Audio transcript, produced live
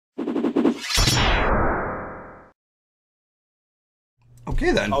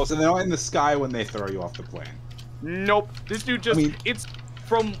Okay then. Oh, so they're not in the sky when they throw you off the plane. Nope. This dude just, it's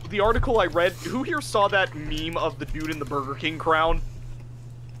from the article I read. Who here saw that meme of the dude in the Burger King crown?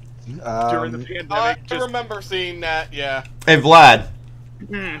 During the pandemic? I remember seeing that, yeah. Hey, Vlad.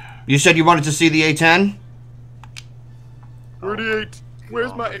 You said you wanted to see the A-10? 38.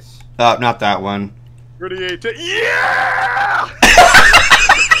 Where's my... Not that one. 38. Yeah!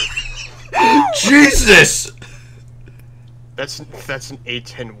 Jesus! That's an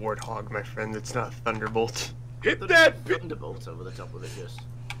A-10 Warthog, my friend. That's not Thunderbolt. Hit that Thunderbolt over the top of it, just.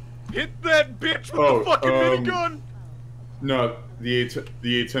 Hit that bitch with the fucking minigun! No, the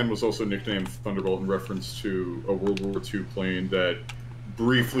A-10 was also nicknamed Thunderbolt in reference to a World War II plane that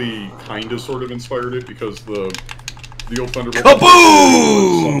briefly, kind of, sort of inspired it because the old Thunderbolt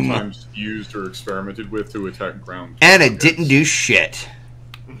was sometimes used or experimented with to attack ground. And it didn't do shit.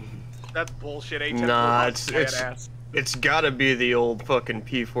 That's bullshit. A-10 Nah, it's gotta be the old fucking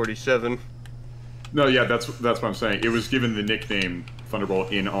P-47. No, yeah, that's what I'm saying. It was given the nickname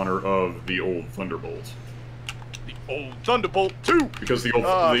Thunderbolt in honor of the old Thunderbolt. The old Thunderbolt 2! Because the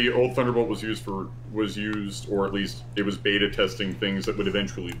old Thunderbolt was used, or at least it was beta testing things that would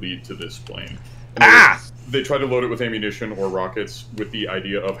eventually lead to this plane. And they tried to load it with ammunition or rockets with the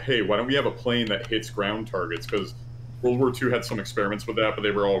idea of, hey, why don't we have a plane that hits ground targets? Because World War II had some experiments with that, but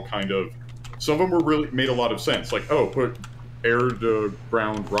they were all kind of... Some of them were really made a lot of sense. Like, oh, put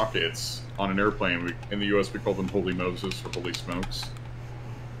air-to-ground rockets on an airplane. In the U.S., we call them Holy Moses or Holy Smokes.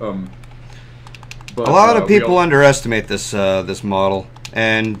 But, a lot of people underestimate this this model,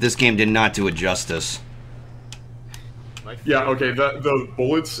 and this game did not do it justice. Yeah, okay. The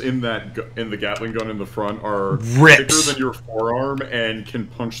bullets in the Gatling gun in the front are Rips. thicker than your forearm and can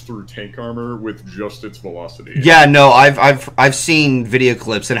punch through tank armor with just its velocity. Yeah, no, I've seen video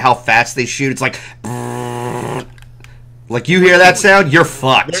clips and how fast they shoot. It's like you hear that sound, you're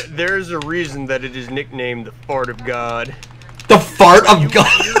fucked. There's a reason that it is nicknamed the Fart of God. The Fart of God.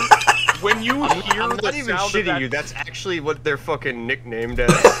 When you hear I'm not even shitting you. That's actually what they're fucking nicknamed as.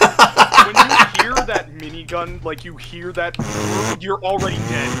 When you hear that minigun, like you hear that, you're already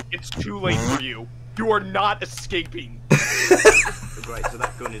dead. It's too late for you. You are not escaping. Right, so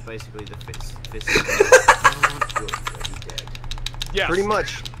that gun is basically the fist dead. Yes. Pretty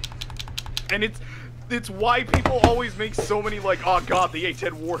much. And it's why people always make so many like, oh god, the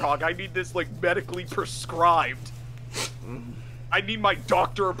A-10 Warthog. I need this like medically prescribed. I need my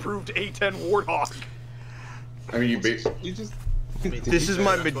doctor-approved A-10 Warthog. I mean, you just... This is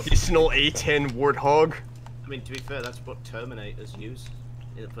my medicinal A-10 Warthog. I mean, to be fair, that's what Terminators use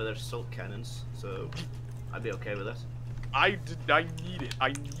for their assault cannons, so I'd be okay with that. I need it.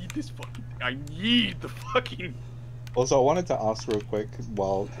 I need this fucking... I need the fucking... Also, I wanted to ask real quick,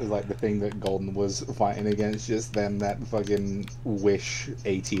 while like the thing that Golden was fighting against just then, that fucking Wish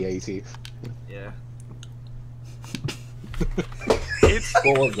AT-80. Yeah. It's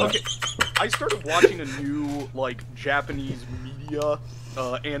okay. I started watching a new like Japanese media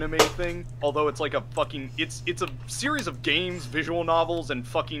anime thing. Although it's like a fucking it's a series of games, visual novels, and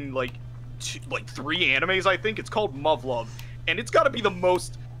fucking like 3 animes. I think it's called Muv-Luv, and it's got to be the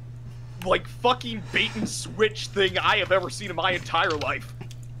most like fucking bait and switch thing I have ever seen in my entire life.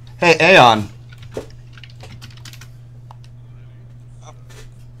 Hey, Aeon.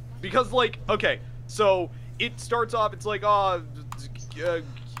 Because like okay, so. It starts off, it's like,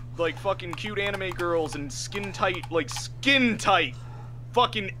 like fucking cute anime girls and skin tight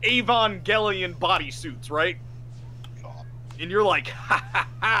fucking Evangelion bodysuits, right? And you're like, ha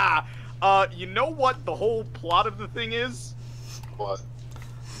ha ha, you know what the whole plot of the thing is? What?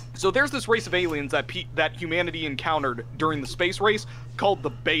 So there's this race of aliens that humanity encountered during the space race called the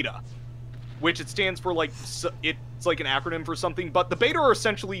Beta, which it stands for like, it's like an acronym for something, but the Beta are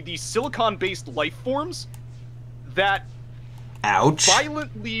essentially these silicon-based life forms that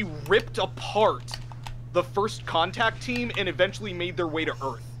violently ripped apart the first contact team and eventually made their way to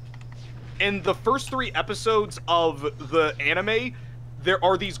Earth. In the first 3 episodes of the anime, there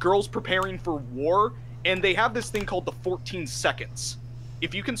are these girls preparing for war, and they have this thing called the 14 seconds.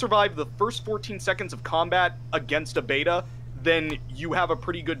 If you can survive the first 14 seconds of combat against a Beta, then you have a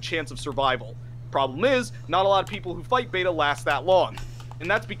pretty good chance of survival. Problem is, not a lot of people who fight Beta last that long. And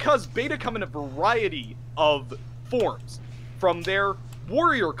that's because Beta come in a variety of forms. From their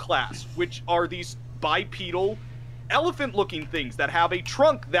warrior class, which are these bipedal, elephant-looking things that have a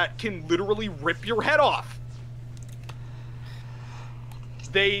trunk that can literally rip your head off.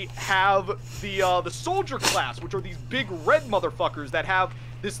 They have the soldier class, which are these big red motherfuckers that have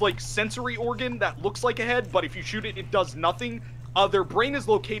this like sensory organ that looks like a head, but if you shoot it, it does nothing. Their brain is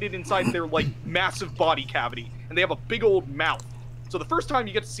located inside their like massive body cavity, and they have a big old mouth. So the first time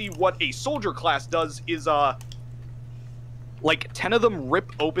you get to see what a soldier class does is, like 10 of them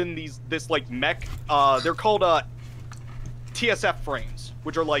rip open this like mech. They're called TSF frames,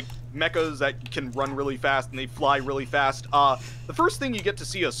 which are like mechas that can run really fast and they fly really fast. The first thing you get to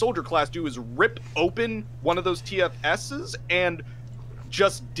see a soldier class do is rip open one of those TFSs and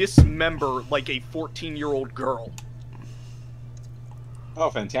just dismember like a 14-year-old girl. Oh,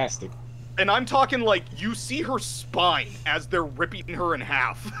 fantastic. And I'm talking like you see her spine as they're ripping her in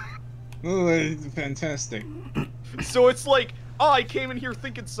half. Oh, that's fantastic. So it's like, oh, I came in here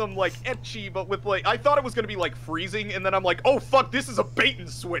thinking some like etchy, but with like, I thought it was gonna be like freezing, and then I'm like, oh fuck, this is a bait and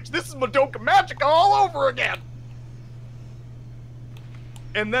switch. This is Madoka Magica all over again.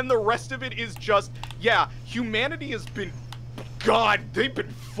 And then the rest of it is just, yeah, humanity has been, God, they've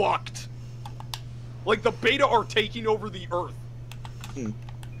been fucked. Like the beta are taking over the Earth.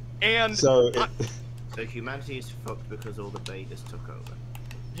 And So, So humanity is fucked because all the betas took over.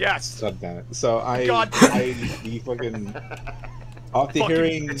 yes. God damn it. So the fucking after Fucking-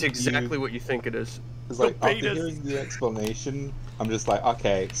 hearing It's exactly what you think it is. it's like the after betas. hearing the explanation, I'm just like,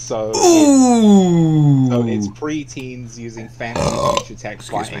 okay, so Ooh. so it's pre-teens using fancy future tech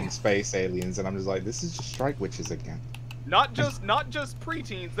Excuse fighting me. space aliens, and I'm just like, this is just Strike Witches again. Not just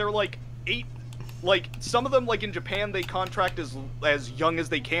preteens. They're like like some of them like in Japan they contract as young as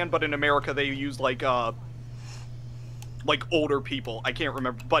they can, but in America they use like older people. I can't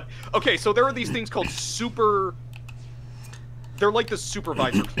remember, but okay. So there are these things called super. They're like the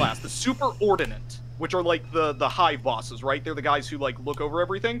supervisor class, the super ordinate, which are like the hive bosses, right? They're the guys who like look over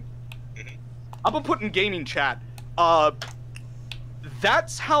everything. I'm gonna put in gaming chat.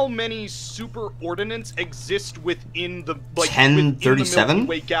 That's how many super ordnance exist within the like 1037? within the Milky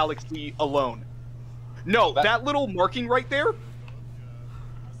Way galaxy alone. No, that little marking right there.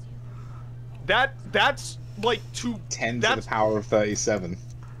 That's like 10 to the power of 37.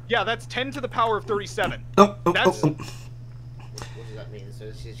 Yeah, that's 10 to the power of 37. Oh, oh, That's- oh, oh. What does that mean? So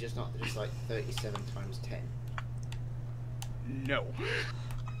it's just not just like 37 times 10. No.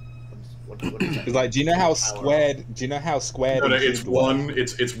 What does that It's like, do you know how Power. squared? Do you know how squared? No, and it's cubed work? one.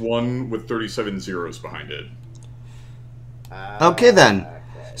 It's one with 37 zeros behind it. Okay, then. okay.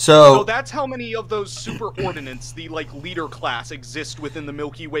 So So, that's how many of those super ordnance, the like leader class, exist within the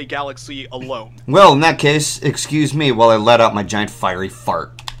Milky Way galaxy alone. well, in that case, excuse me while I let out my giant fiery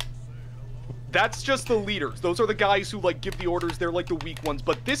fart. That's just the leaders. Those are the guys who like give the orders. They're like the weak ones.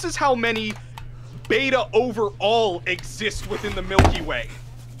 But this is how many beta overall exist within the Milky Way.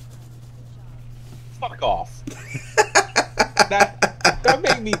 Fuck off. that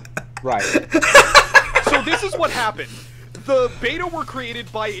made me right. So this is what happened. The beta were created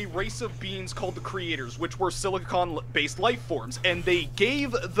by a race of beings called the Creators, which were silicon-based life forms, and they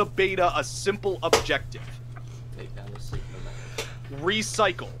gave the beta a simple objective. Take down the Sigma metal.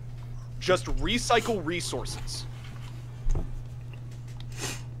 Recycle. Just recycle resources.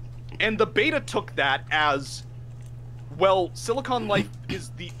 And the beta took that as, well, silicon life is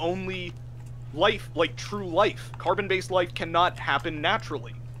the only life, like true life. Carbon-based life cannot happen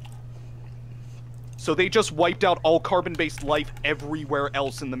naturally. So they just wiped out all carbon-based life everywhere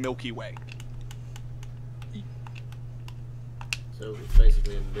else in the Milky Way. So it's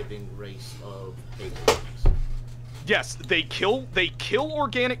basically a living race of aliens. Yes, they kill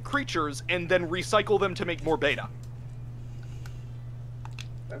organic creatures and then recycle them to make more beta.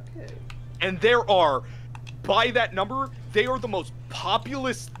 Okay. And there are, by that number, they are the most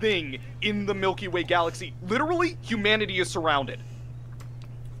populous thing in the Milky Way galaxy. Literally, humanity is surrounded.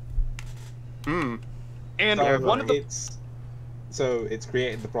 Hmm. And So one of the it's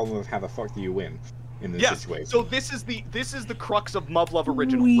created the problem of how the fuck do you win in this yes. situation. So this is the crux of Muv-Luv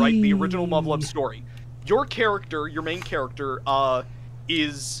Original, right? The original Muv-Luv story. Your character, your main character,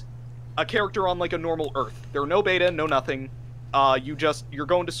 is a character on like a normal Earth. There are no beta, no nothing. You're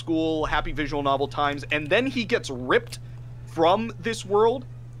going to school, happy visual novel times, and then he gets ripped from this world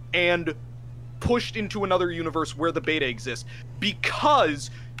and pushed into another universe where the beta exists because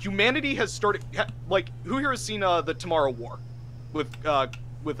humanity has started. Like, who here has seen the Tomorrow War with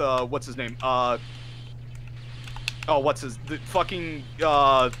what's his name? The fucking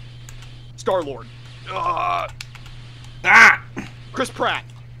Star-Lord. Chris Pratt.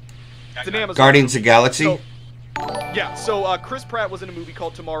 It's an Amazon. Guardians of the Galaxy? So, yeah, so Chris Pratt was in a movie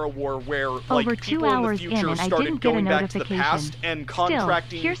called Tomorrow War where like Over 2 people in the hours in future and I started didn't get a going back to the notification. past and Still,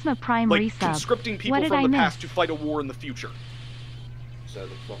 contracting here's my Prime like resub. conscripting people What did from I the miss? past to fight a war in the future. So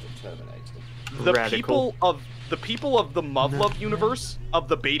the plot of Terminator. The Radical. people of the Muv-Luv universe, of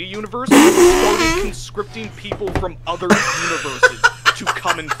the Beta universe, started conscripting people from other universes to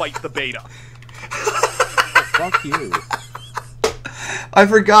come and fight the Beta. Fuck you. I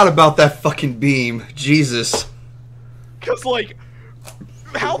forgot about that fucking beam. Jesus. Because, like,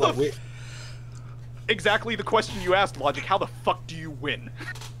 how the... Exactly the question you asked, Logic. How the fuck do you win?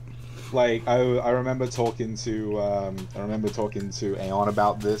 Like, I remember talking to Aeon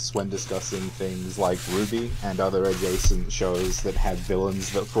about this when discussing things like Ruby and other adjacent shows that had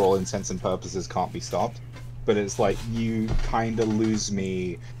villains that, for all intents and purposes, can't be stopped. But it's like, you kind of lose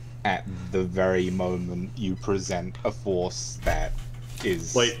me at the very moment you present a force that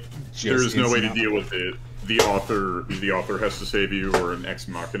is like, there's no way to deal with it. The author has to save you, or an ex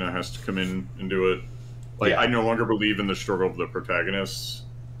machina has to come in and do it. Like, I no longer believe in the struggle of the protagonists,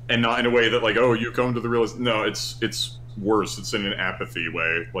 and not in a way that, like, oh, you come to the realization. No, it's worse. It's in an apathy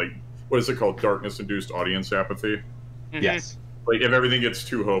way. Like, what is it called? Darkness-induced audience apathy. Mm-hmm. Yes. Like, if everything gets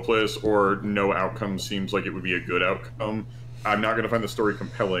too hopeless, or no outcome seems like it would be a good outcome, I'm not going to find the story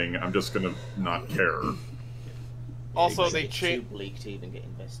compelling. I'm just going to not care. Also, It's they too changed. bleak to even get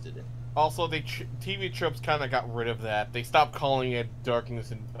invested in. Also, TV tropes kind of got rid of that. They stopped calling it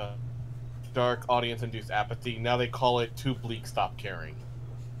darkness and dark audience-induced apathy. Now they call it too bleak, stop caring.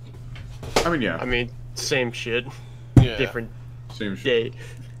 I mean, yeah. I mean, same shit. Yeah. Different Same shit. day.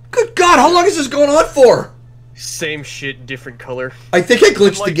 Good God, how long is this going on for? Same shit, different color. I think I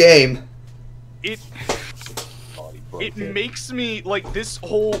glitched the like- game. It makes me, like, this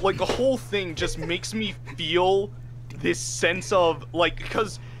whole, like, the whole thing just makes me feel this sense of, like,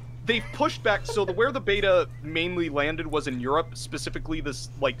 because they've pushed back, so where the beta mainly landed was in Europe, specifically this,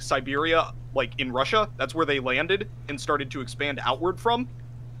 like, Siberia, like, in Russia. That's where they landed and started to expand outward from.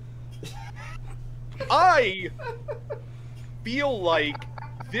 I feel like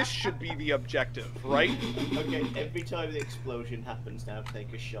this should be the objective, right? Okay, every time the explosion happens now,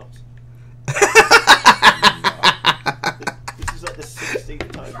 take a shot. This is like the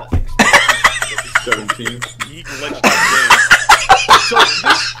 16th time that explosion. 17. He glitched that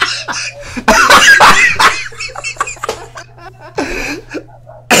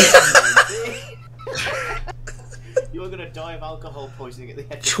game. You are gonna die of alcohol poisoning at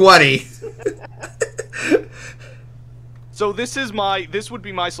the end. 20. So this would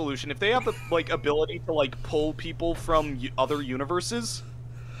be my solution. If they have the, like, ability to, like, pull people from other universes,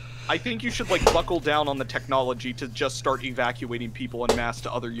 I think you should, like, buckle down on the technology to just start evacuating people en masse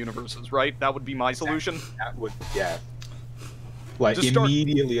to other universes, right? That would be my solution. That would, yeah. Like, Just start-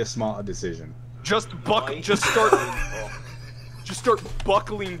 immediately a smarter decision. Just start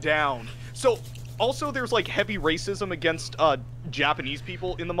buckling down. So, also there's, like, heavy racism against Japanese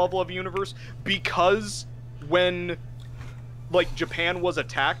people in the Muv-Luv universe, because when, like, Japan was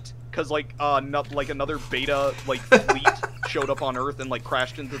attacked, because, like, another beta, like, fleet showed up on Earth and, like,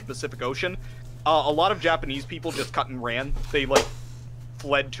 crashed into the Pacific Ocean, a lot of Japanese people just cut and ran. They, like,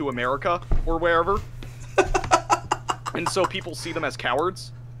 fled to America or wherever. And so people see them as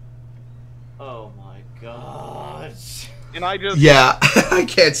cowards. Oh my god. And I just... Yeah, I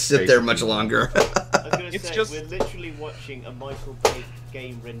can't sit there much longer. I was gonna It's say, just- we're literally watching a Michael Bay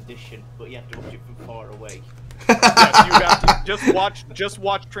game rendition, but you have to watch it from far away. Yes, you have to just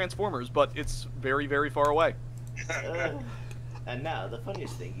watch Transformers, but it's very, very far away. And now, the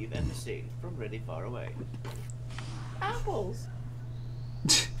funniest thing you've ever seen from really far away. Apples!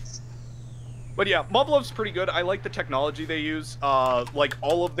 But yeah, Muv-Luv's pretty good. I like the technology they use. Like,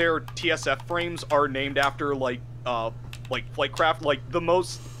 all of their TSF frames are named after, like Flightcraft. Like, the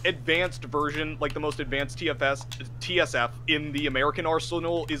most advanced version, like, the most advanced TSF in the American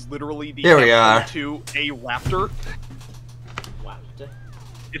arsenal is literally the Here we are. F-22A Raptor. Wapta.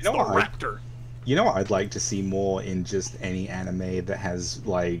 It's You the know what? Raptor. You know what I'd like to see more in just any anime that has,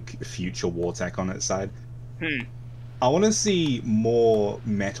 like, future war tech on its side? I want to see more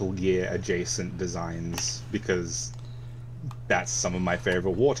Metal Gear adjacent designs, because that's some of my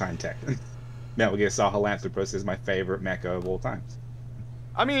favorite wartime tech. Metal Gear Sahelanthropus is my favorite mecha of all time.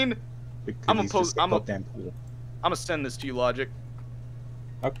 I mean, Because I'm he's just so goddamn cool. I'm gonna send this to you, Logic.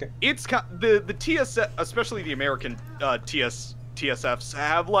 Okay. It's the TSF, especially the American TSFs,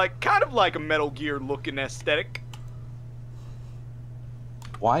 have, like, kind of like a Metal Gear looking aesthetic.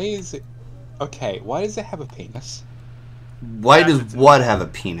 Why is it... Okay, why does it have a penis? Why does what have a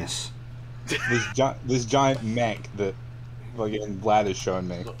penis? This giant mech that fucking Vlad is showing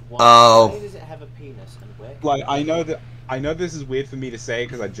me. But Oh. why does it have a penis and where? Like, I know this is weird for me to say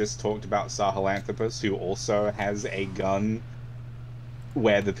because I just talked about Sahelanthropus, who also has a gun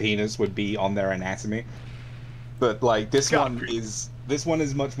where the penis would be on their anatomy. But like this one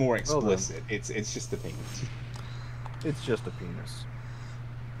is much more explicit. It's just the penis. It's just a penis.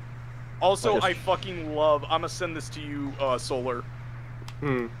 Also, Just- I fucking love. I'm gonna send this to you, Solar.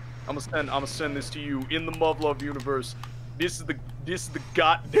 I'm gonna send this to you in the Muv-Luv universe. This is This is the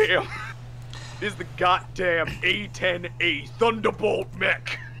goddamn. This is the goddamn A-10A Thunderbolt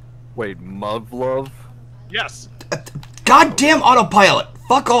mech. Wait, Muvlove? Yes. Goddamn autopilot!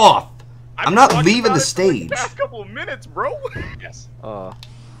 Fuck off! I'm not talking leaving about the it for like stage. the past couple of minutes, bro. Yes.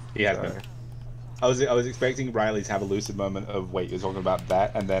 He has been. I was expecting Riley to have a lucid moment of, wait, you're talking about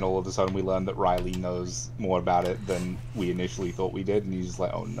that, and then all of a sudden we learned that Riley knows more about it than we initially thought we did, and he's just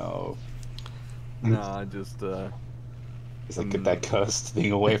like, oh no. Nah, just It's like, get that cursed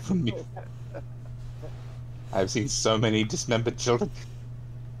thing away from me. I've seen so many dismembered children.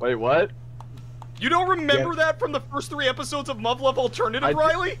 Wait, what? You don't remember that from the first 3 episodes of Muvlove Alternative,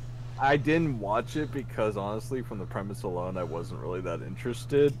 Riley? I didn't watch it because, honestly, from the premise alone, I wasn't really that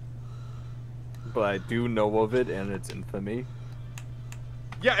interested. But I do know of it and its infamy.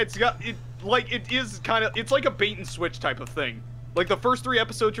 Yeah, it's like a bait and switch type of thing. Like the first 3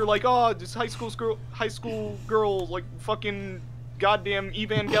 episodes, you're like, oh, this high school girl, like fucking goddamn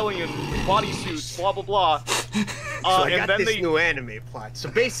Evangelion bodysuits, blah blah blah. So I and got then this new anime plot. So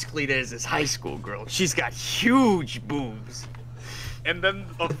basically, there's this high school girl. She's got huge boobs. And then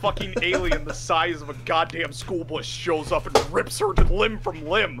a fucking alien the size of a goddamn school bus shows up and rips her limb from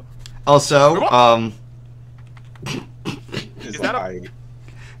limb. Also, is that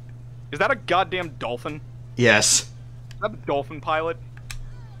a goddamn dolphin? Yes. Is that a dolphin pilot?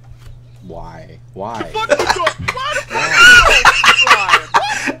 Why? What?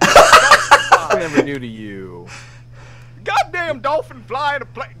 I never knew to you. Goddamn dolphin flying a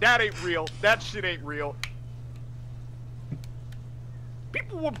plane. That ain't real. That shit ain't real.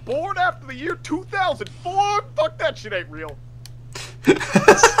 People were born after the year 2004. Fuck that shit ain't real. Yeah,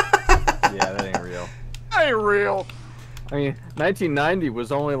 that ain't real. That ain't real. I mean, 1990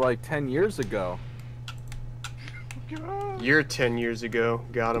 was only like 10 years ago. You're 10 years ago.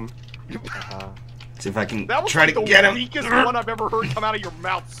 Got him. See if I can That was try like to the get him. weakest one I've ever heard come out of your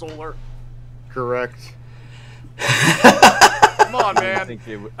mouth, Solar. Correct. Come on, I man. think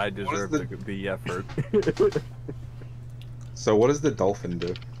I deserve the effort. So what does the dolphin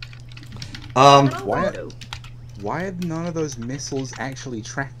do? Why are none of those missiles actually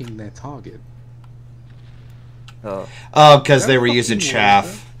tracking their target? Oh, because they were using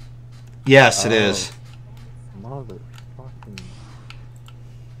chaff. Yes, it is.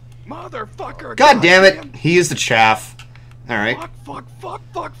 Motherfucker. God damn it! He used the chaff. All right.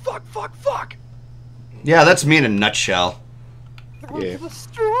 Fuck. Yeah, that's me in a nutshell. Yeah.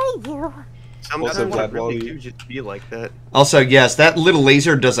 Sometimes Also, it really Bloody- do just be like that. Also, yes, that little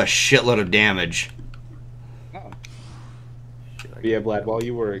laser does a shitload of damage. Yeah, Vlad, while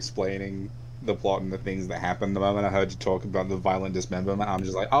you were explaining the plot and the things that happened, the moment I heard you talk about the violent dismemberment, I'm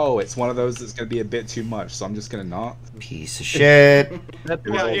just like, oh, it's one of those that's going to be a bit too much, so I'm just going to not. Piece of shit.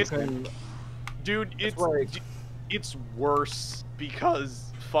 Dude, it's worse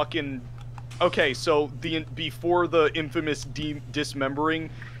because fucking. Okay, so before the infamous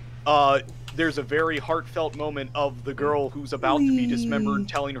dismembering, there's a very heartfelt moment of the girl who's about to be dismembered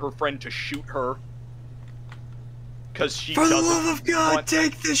telling her friend to shoot her. Because she For the doesn't love of God,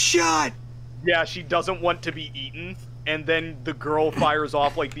 take the shot! Yeah, she doesn't want to be eaten, and then the girl fires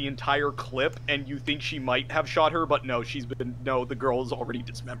off like the entire clip, and you think she might have shot her, but no, the girl is already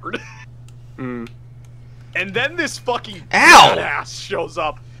dismembered. Mm. And then this fucking Ow! ass shows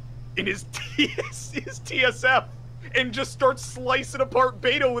up in his TSF and just starts slicing apart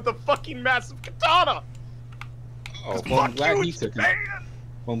Beta with a fucking massive katana. Oh, well, I'm glad he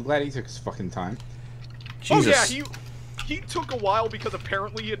took his fucking time. Jesus. Oh yeah, he took a while because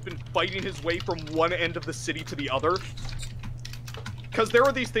apparently he had been fighting his way from one end of the city to the other. Because there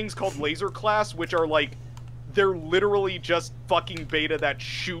are these things called laser class, which are like, they're literally just fucking Beta that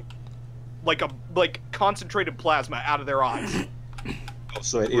shoot like concentrated plasma out of their eyes.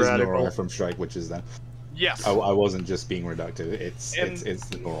 So it is Radical. Noroi from Strike Witches then. Yes. I wasn't just being reductive. It's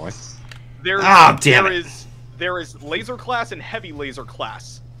the Noroi. There is laser class and heavy laser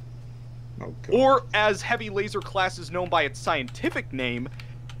class. Oh, God. Or, as heavy laser class is known by its scientific name,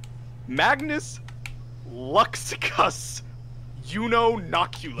 Magnus Luxicus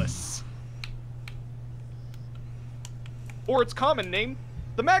Unonoculus. Or its common name,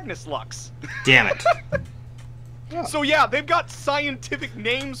 the Magnus Lux. Damn it. Yeah. So yeah, they've got scientific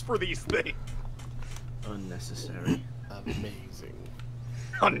names for these things. Unnecessary. Amazing.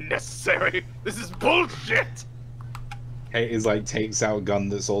 Unnecessary. This is bullshit. Is like takes out gun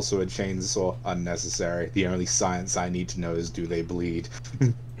that's also a chainsaw. Unnecessary. The only science I need to know is do they bleed?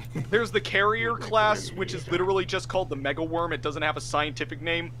 There's the Carrier class, which is literally just called the Mega Worm. It doesn't have a scientific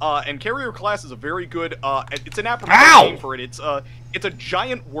name. And Carrier class is a very good. It's an appropriate name for it. It's a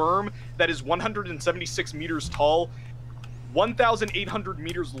giant worm that is 176 meters tall. 1,800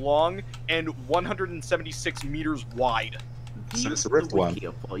 meters long and 176 meters wide. So it's a Do you rift one. wiki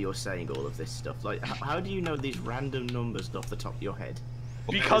up while you're saying all of this stuff? Like, how do you know these random numbers off the top of your head?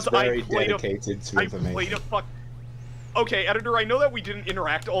 Because It's very I played dedicated to information. Okay, editor, I know that we didn't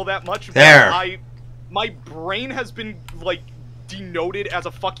interact all that much, but There. my brain has been, like, denoted as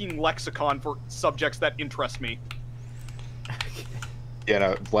a fucking lexicon for subjects that interest me. Yeah,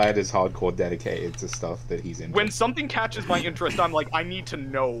 no, Vlad is hardcore dedicated to stuff that he's into. When something catches my interest, I'm like, I need to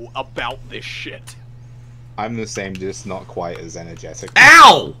know about this shit. I'm the same, just not quite as energetic.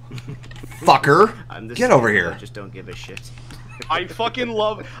 Ow! Fucker. I'm the Get same, over I here. just don't give a shit. I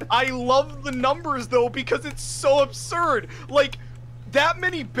love the numbers, though, because it's so absurd. Like, that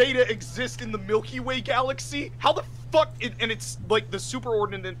many beta exist in the Milky Way galaxy? How the fuck, and it's, like, the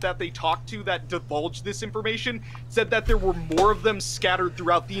superordinate that they talked to that divulged this information said that there were more of them scattered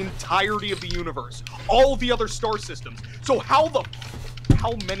throughout the entirety of the universe. All the other star systems. So how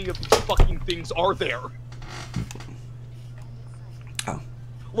many of these fucking things are there? Oh.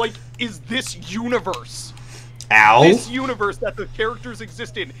 Like, is this universe... Ow. This universe that the characters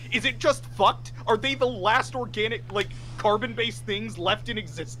exist in, is it just fucked? Are they the last organic, like, carbon-based things left in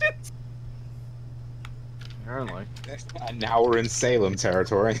existence? Apparently. And now we're in Salem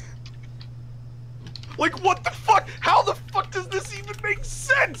territory. Like, what the fuck? How the fuck does this even make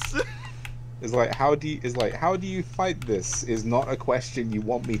sense? It's like, how do you fight this? Is not a question you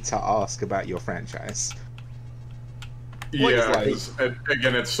want me to ask about your franchise. Yeah, like- 'cause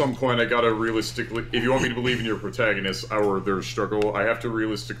again, at some point, I gotta realistically, if you want me to believe in your protagonist or their struggle, I have to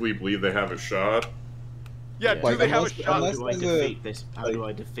realistically believe they have a shot. Yeah, Yeah. do Like, they have a unless- shot? How unless do I there's a- defeat this? How like- do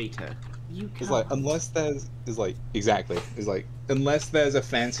I defeat her? You It's can't. like, unless there's a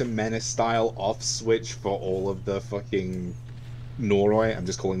Phantom Menace style off switch for all of the fucking Noroi. I'm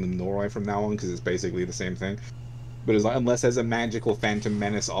just calling them Noroi from now on because it's basically the same thing. But it's like, unless there's a magical Phantom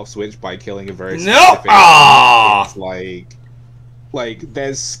Menace off switch by killing a very No! specific, Ah! it's like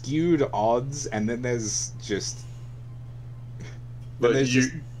there's skewed odds, and then there's just. But there's you,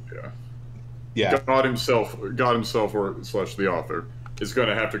 just- yeah. Yeah. God himself, or / the author, is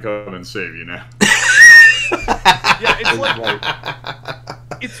gonna have to come and save you now. Yeah, it's It's like, like,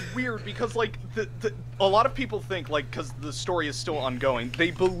 it's weird because, like, a lot of people think, like, because the story is still ongoing, they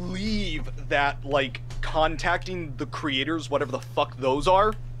believe that, like, contacting the creators, whatever the fuck those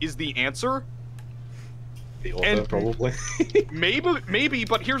are, is the answer. the author, and- probably. Maybe,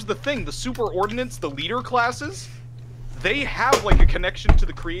 but here's the thing: the superordinates, the leader classes, they have like a connection to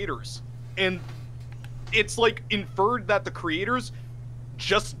the creators, and it's like inferred that the creators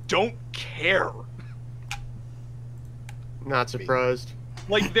just don't care. Not surprised.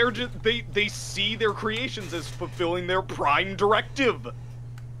 Like they're just they see their creations as fulfilling their prime directive.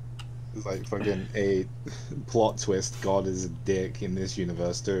 It's like fucking a plot twist. God is a dick in this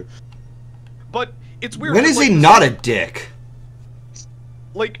universe too. But it's weird. When is like, he not a dick?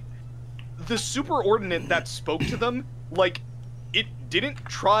 Like the superordinate that spoke to them, like it didn't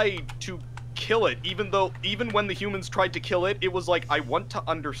try to kill it, even when the humans tried to kill it, it was like, I want to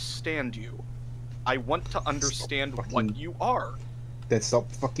understand you. I want to understand what you are. Then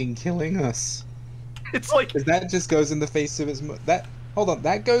stop fucking killing us. It's like, Because that just goes in the face of its that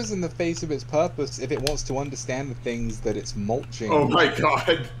goes in the face of its purpose if it wants to understand the things that it's mulching. Oh my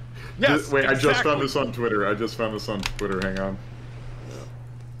god! yes, Wait, I just exactly. found this on Twitter. Hang on.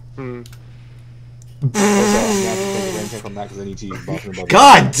 Also, I'm gonna have to take a rain check on that because I need to use the bathroom. by the way.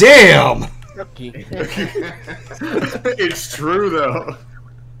 God damn! It's true though.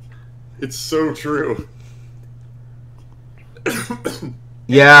 It's so true.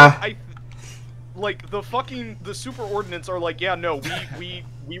 Yeah. Like the superordinates are like, yeah, no, we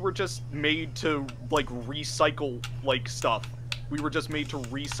were just made to like recycle like stuff. We were just made to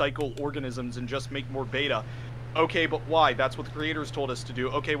recycle organisms and just make more beta. Okay, but why? That's what the creators told us to do.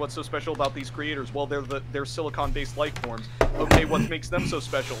 Okay, what's so special about these creators? Well, they're silicon-based life forms. Okay, what makes them so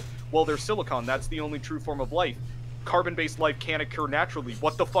special? Well, they're silicon. That's the only true form of life. Carbon-based life can't occur naturally.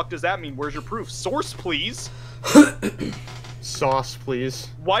 What the fuck does that mean? Where's your proof? Source, please. Sauce, please.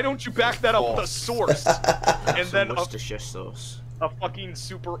 Why don't you back that up with a source? And Some then Worcestershire sauce. a fucking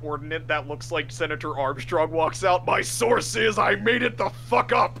superordinate that looks like Senator Armstrong walks out. My source is I made it the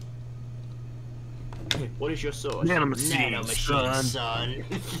fuck up. What is your source? Nanomachine, son.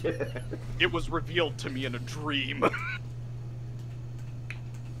 It was revealed to me in a dream.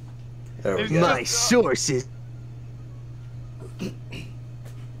 There we It's go. just, sources.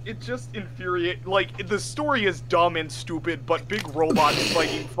 it just infuriates. Like the story is dumb and stupid, but big robots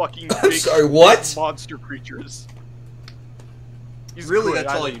fighting fucking big Sorry, what? monster creatures. He's Really, good.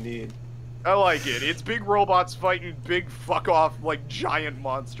 that's all you need. I like it. It's big robots fighting big fuck off like giant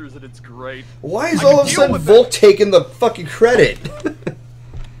monsters, and it's great. Why is all of a sudden Volk taking the fucking credit?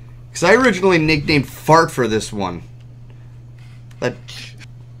 Because I originally nicknamed Fart for this one. But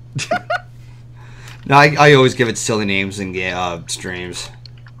no, I always give it silly names in streams.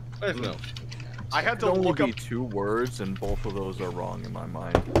 No. I had to It look only up. be 2 words, and both of those are wrong in my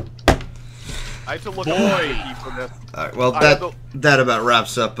mind. I had to look up the wiki for this. All right, well, that about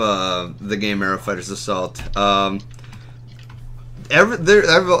wraps up the game Aero Fighters Assault.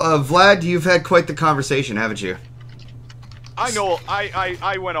 Vlad, you've had quite the conversation, haven't you? I know.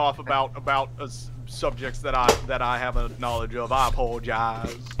 I went off about subjects that I have a knowledge of. I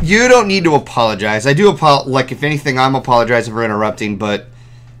apologize. You don't need to apologize. I do like, if anything, I'm apologizing for interrupting, but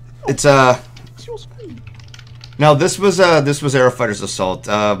it's No, this was Aero Fighters Assault.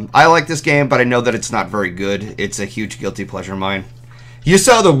 I like this game, but I know that it's not very good. It's a huge guilty pleasure of mine. You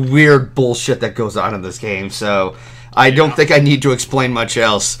saw the weird bullshit that goes on in this game, so I don't think I need to explain much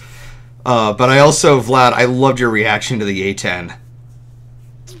else. But I also, Vlad, I loved your reaction to the A-10.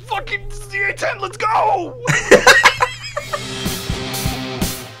 Fucking the A-10, let's go!